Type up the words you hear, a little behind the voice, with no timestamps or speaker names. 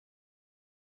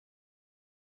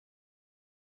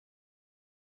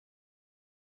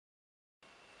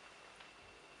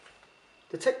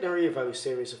The Tekna Evo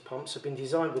series of pumps have been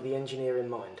designed with the engineer in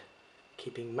mind,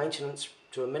 keeping maintenance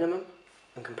to a minimum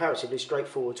and comparatively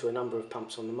straightforward to a number of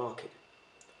pumps on the market.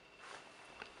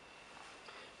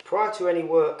 Prior to any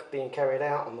work being carried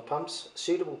out on the pumps,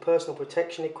 suitable personal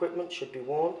protection equipment should be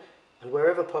worn, and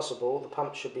wherever possible the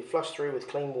pump should be flushed through with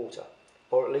clean water,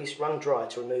 or at least run dry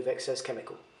to remove excess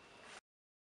chemical.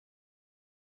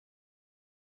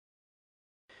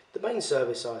 The main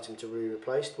service item to be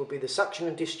replaced will be the suction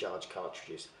and discharge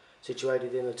cartridges,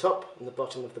 situated in the top and the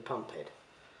bottom of the pump head.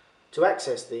 To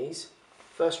access these,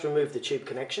 first remove the tube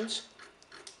connections,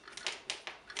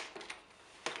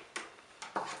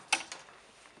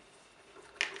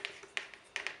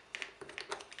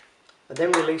 and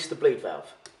then release the bleed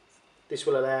valve. This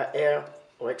will allow air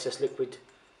or excess liquid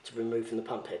to be removed from the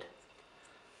pump head.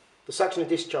 The suction and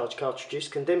discharge cartridges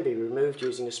can then be removed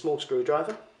using a small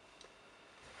screwdriver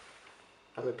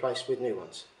and replaced with new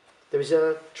ones. There is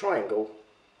a triangle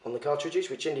on the cartridges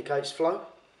which indicates flow,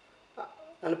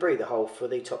 and a breather hole for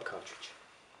the top cartridge.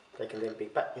 They can then be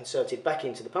inserted back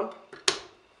into the pump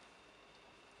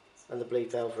and the bleed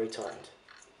valve retightened.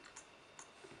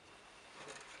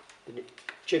 The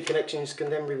tube connections can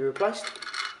then be replaced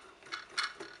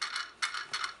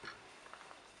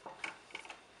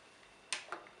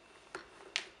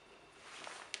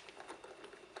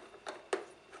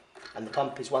and the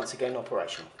pump is once again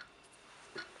operational.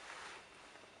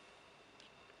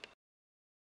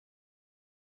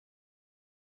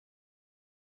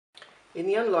 In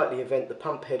the unlikely event the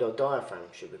pump head or diaphragm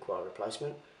should require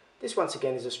replacement, this once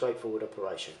again is a straightforward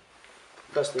operation.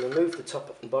 Firstly, remove the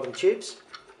top and bottom tubes,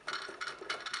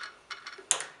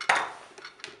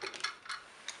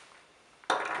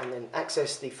 and then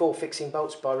access the 4 fixing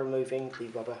bolts by removing the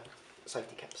rubber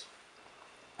safety caps.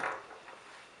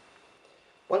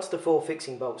 Once the 4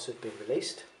 fixing bolts have been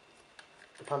released,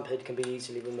 the pump head can be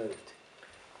easily removed.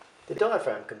 The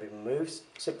diaphragm can be removed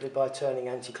simply by turning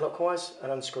anti-clockwise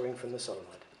and unscrewing from the solenoid.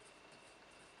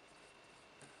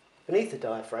 Beneath the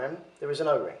diaphragm there is an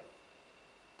O-ring.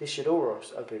 This should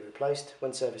also be replaced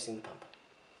when servicing the pump.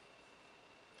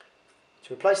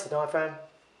 To replace the diaphragm,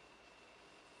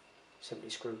 simply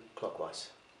screw clockwise,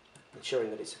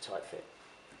 ensuring that it's a tight fit.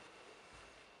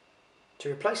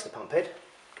 To replace the pump head,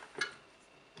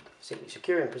 simply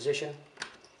secure in position,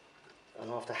 and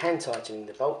after hand tightening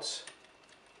the bolts,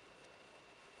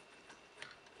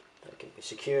 they can be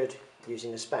secured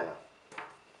using a spanner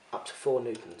up to 4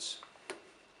 newtons.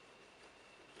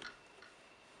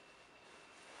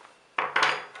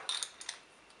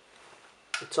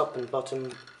 The top and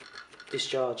bottom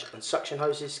discharge and suction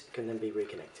hoses can then be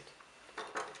reconnected.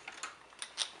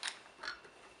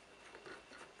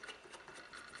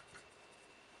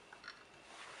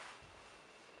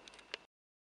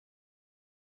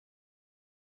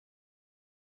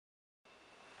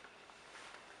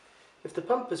 If the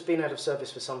pump has been out of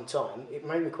service for some time, it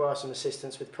may require some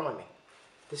assistance with priming.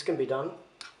 This can be done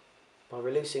by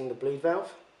releasing the bleed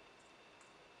valve,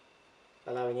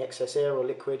 allowing excess air or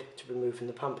liquid to be removed from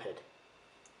the pump head.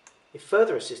 If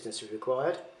further assistance is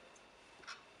required,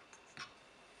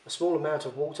 a small amount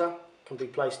of water can be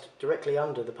placed directly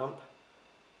under the pump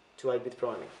to aid with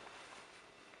priming.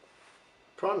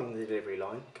 Priming the delivery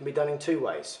line can be done in 2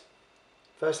 ways.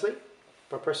 Firstly,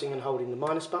 by pressing and holding the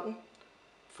minus button,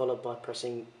 followed by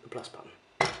pressing the plus button.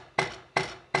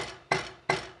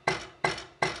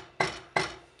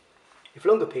 If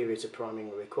longer periods of priming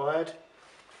are required,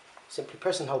 simply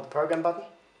press and hold the program button,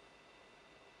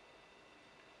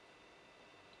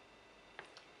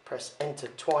 press enter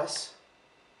twice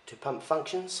to pump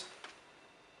functions,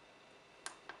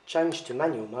 change to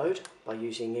manual mode by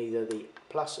using either the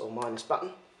plus or minus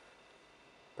button,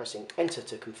 pressing enter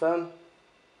to confirm,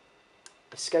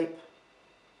 escape,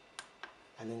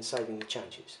 and then saving the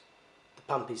changes. The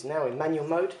pump is now in manual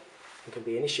mode and can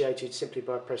be initiated simply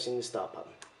by pressing the start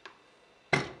button.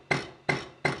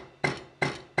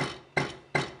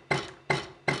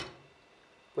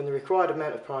 When the required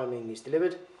amount of priming is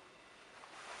delivered,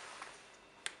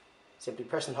 simply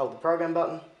press and hold the program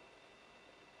button,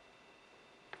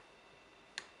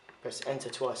 press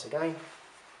enter twice again,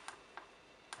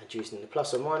 and using the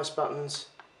plus or minus buttons,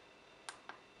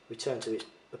 return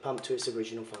the pump to its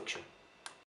original function.